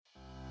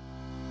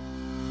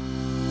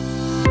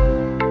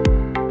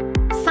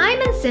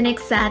Sinek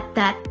said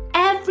that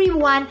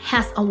everyone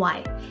has a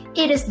why.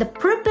 It is the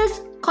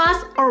purpose,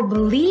 cause, or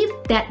belief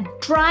that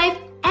drive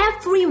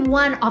every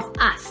one of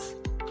us.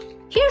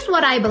 Here's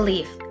what I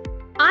believe.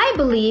 I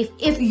believe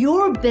if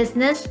your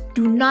business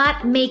do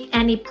not make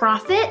any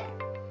profit,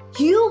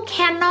 you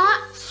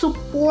cannot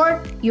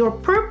support your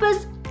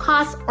purpose,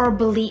 cause, or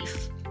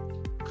belief.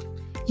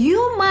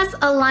 You must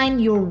align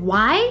your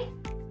why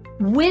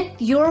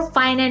with your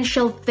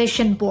financial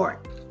vision board.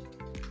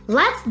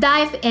 Let's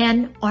dive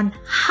in on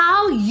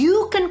how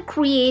you can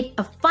create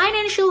a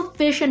financial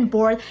vision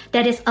board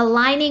that is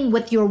aligning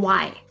with your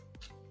why.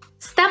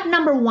 Step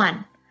number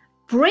 1,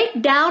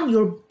 break down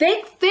your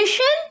big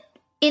vision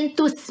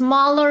into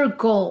smaller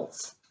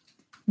goals.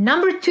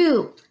 Number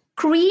 2,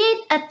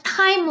 create a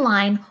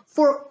timeline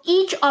for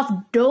each of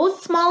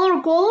those smaller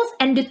goals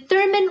and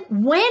determine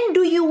when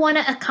do you want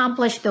to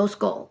accomplish those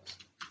goals.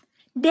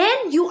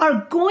 Then you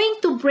are going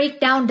to break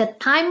down the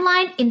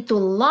timeline into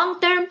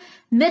long-term,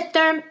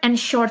 mid-term, and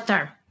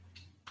short-term.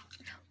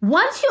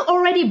 Once you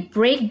already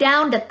break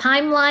down the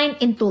timeline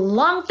into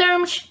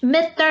long-term,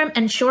 mid-term,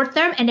 and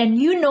short-term, and then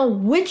you know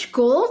which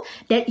goals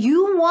that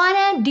you want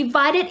to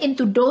divide it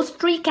into those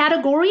 3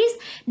 categories,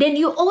 then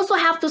you also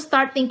have to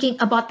start thinking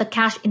about the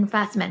cash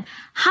investment.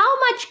 How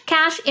much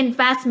cash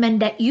investment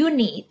that you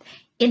need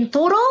in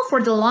total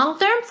for the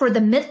long-term, for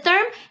the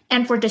mid-term,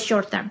 and for the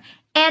short-term.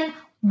 And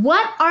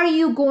what are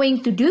you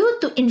going to do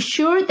to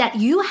ensure that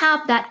you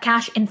have that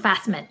cash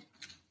investment?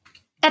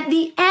 At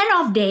the end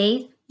of the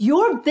day,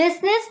 your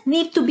business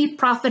needs to be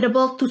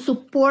profitable to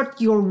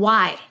support your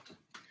why.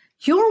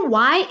 Your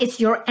why is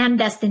your end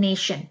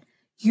destination.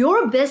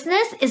 Your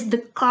business is the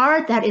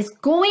car that is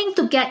going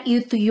to get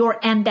you to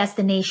your end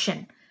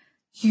destination.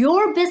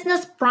 Your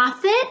business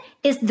profit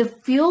is the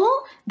fuel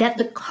that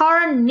the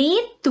car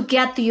needs to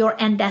get to your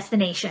end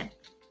destination.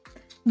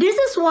 This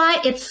is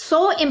why it's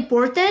so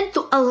important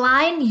to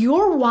align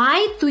your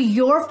why to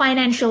your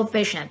financial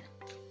vision.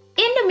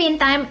 In the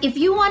meantime, if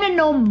you want to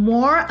know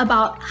more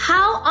about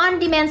how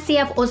on-demand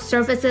CFO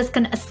services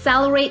can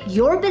accelerate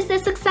your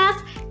business success,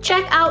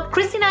 check out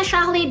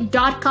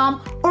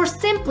ChristinaShahli.com or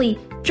simply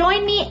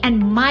join me and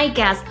my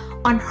guest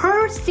on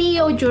her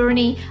CEO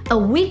Journey, a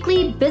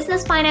weekly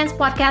business finance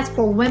podcast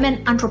for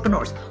women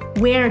entrepreneurs,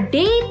 where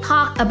they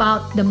talk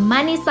about the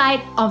money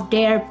side of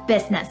their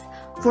business.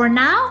 For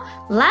now,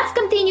 let's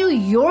continue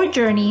your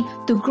journey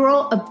to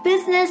grow a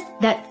business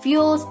that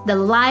fuels the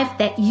life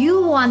that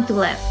you want to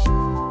live.